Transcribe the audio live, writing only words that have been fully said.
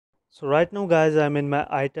So right now guys, I'm in my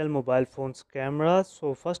Itel mobile phone's camera.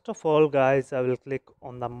 So first of all guys, I will click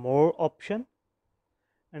on the more option,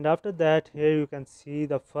 and after that here you can see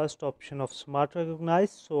the first option of smart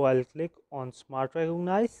recognize. So I'll click on smart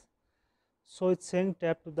recognize. So it's saying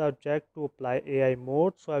tap to the object to apply AI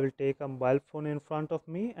mode. So I will take a mobile phone in front of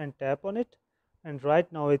me and tap on it, and right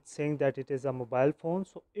now it's saying that it is a mobile phone.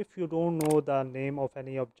 So if you don't know the name of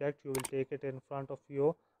any object, you will take it in front of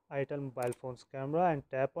your Itel mobile phone's camera and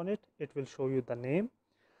tap on it. It will show you the name.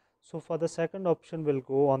 So for the second option, we'll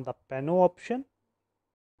go on the pano option.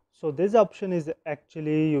 So this option is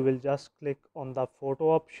actually, you will just click on the photo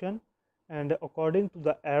option, and according to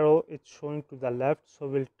the arrow it's showing to the left. So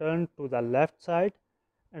we'll turn to the left side,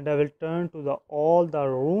 and I will turn to the all the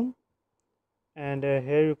room, and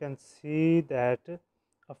here you can see that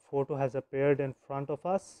a photo has appeared in front of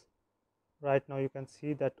us. Right now you can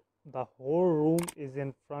see that the whole room is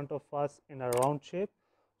in front of us in a round shape.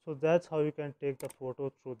 So that's how you can take the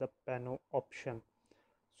photo through the pano option.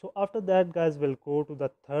 So after that guys, we'll go to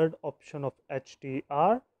the third option of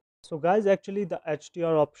HDR. So guys, actually the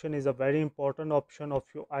HDR option is a very important option of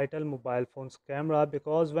your Itel mobile phone's camera,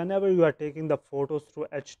 because whenever you are taking the photos through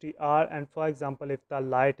HDR, and for example if the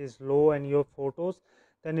light is low in your photos,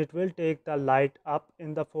 then it will take the light up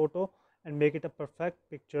in the photo and make it a perfect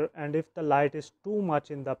picture. And if the light is too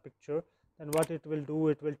much in the picture, then what it will do,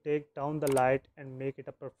 it will take down the light and make it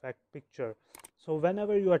a perfect picture. So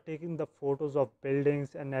whenever you are taking the photos of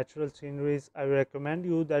buildings and natural sceneries, I recommend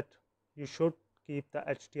you that you should keep the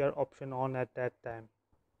HDR option on at that time.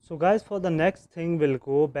 So guys, for the next thing, we'll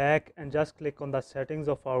go back and just click on the settings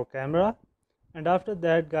of our camera, and after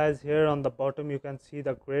that guys, here on the bottom you can see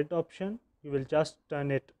the grid option. You will just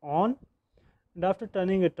turn it on, and after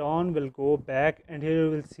turning it on, we'll go back, and here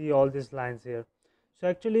you will see all these lines here. So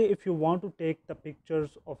actually if you want to take the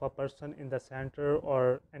pictures of a person in the center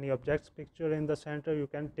or any object's picture in the center, you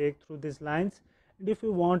can take through these lines. And if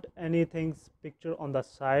you want anything's picture on the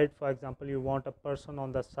side, for example you want a person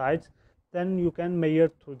on the sides, then you can measure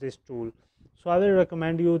through this tool. So I will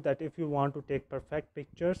recommend you that if you want to take perfect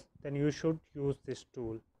pictures, then you should use this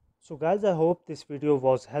tool. So guys, I hope this video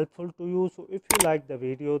was helpful to you. So if you like the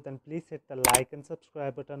video, then please hit the like and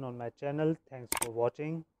subscribe button on my channel. Thanks for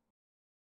watching.